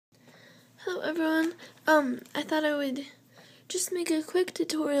Hello everyone. I thought I would just make a quick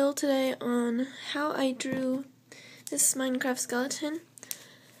tutorial today on how I drew this Minecraft skeleton.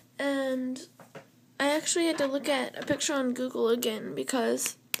 And I actually had to look at a picture on Google again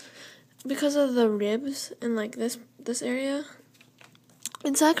because of the ribs in like this area.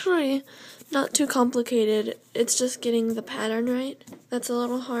 It's actually not too complicated. It's just getting the pattern right. That's a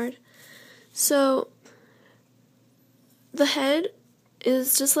little hard. So the head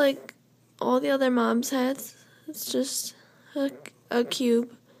is just like all the other mob's heads. It's just a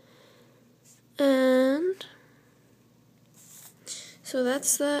cube. And so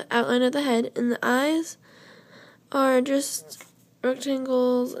that's the outline of the head. And the eyes are just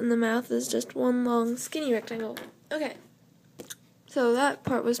rectangles, and the mouth is just one long skinny rectangle. Okay. So that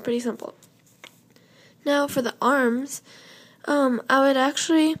part was pretty simple. Now for the arms, I would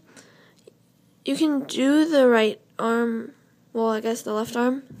actually, you can do the right arm, well I guess the left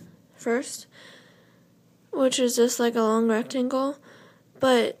arm first, which is just like a long rectangle,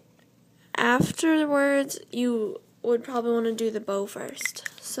 but afterwards you would probably want to do the bow first.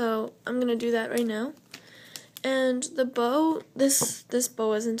 So I'm going to do that right now. And the bow, this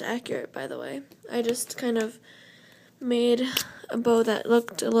bow isn't accurate, by the way. I just kind of made a bow that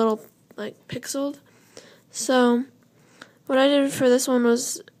looked a little like pixeled. So what I did for this one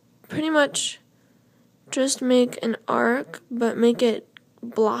was pretty much just make an arc, but make it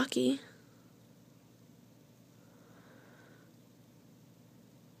blocky.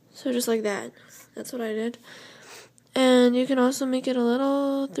 So just like that. That's what I did. And you can also make it a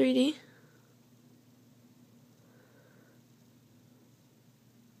little 3D.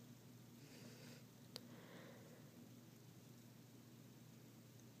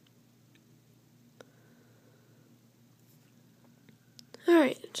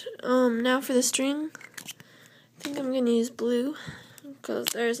 Alright, now for the string, I think I'm going to use blue, because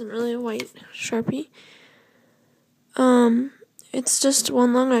there isn't really a white Sharpie. It's just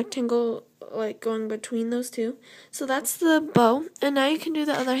one long rectangle, like, going between those two. So that's the bow, and now you can do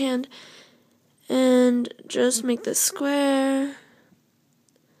the other hand, and just make this square,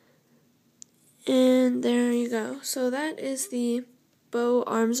 and there you go. So that is the bow,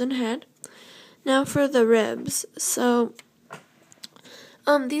 arms, and head. Now for the ribs, so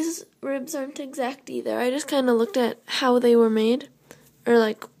these ribs aren't exact either. I just kind of looked at how they were made, or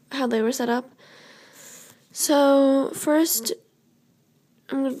like how they were set up. So first,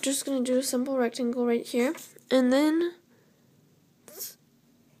 I'm just going to do a simple rectangle right here, and then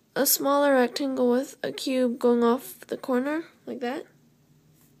a smaller rectangle with a cube going off the corner, like that.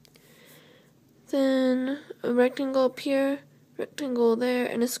 Then a rectangle up here, rectangle there,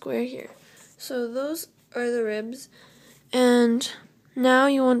 and a square here. So those are the ribs, and now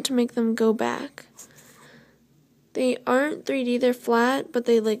you want to make them go back. They aren't 3D, they're flat, but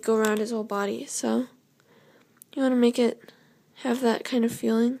they like go around his whole body. So you want to make it have that kind of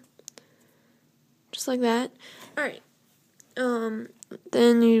feeling. Just like that. Alright.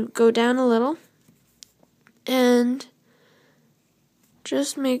 Then you go down a little and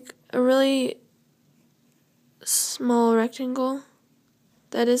just make a really small rectangle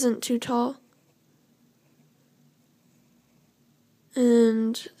that isn't too tall.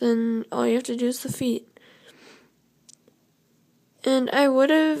 And then all you have to do is the feet. And I would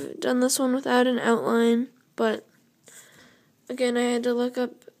have done this one without an outline, but again, I had to look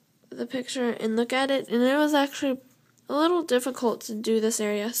up the picture and look at it, and it was actually a little difficult to do this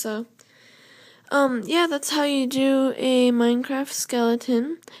area. So, yeah, that's how you do a Minecraft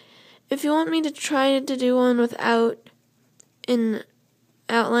skeleton. If you want me to try to do one without an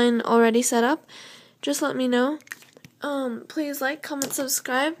outline already set up, just let me know. Please like, comment,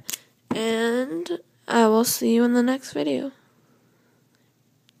 subscribe, and I will see you in the next video.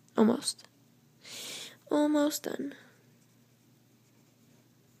 Almost done.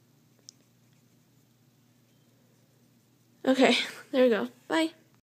 Okay, there we go. Bye.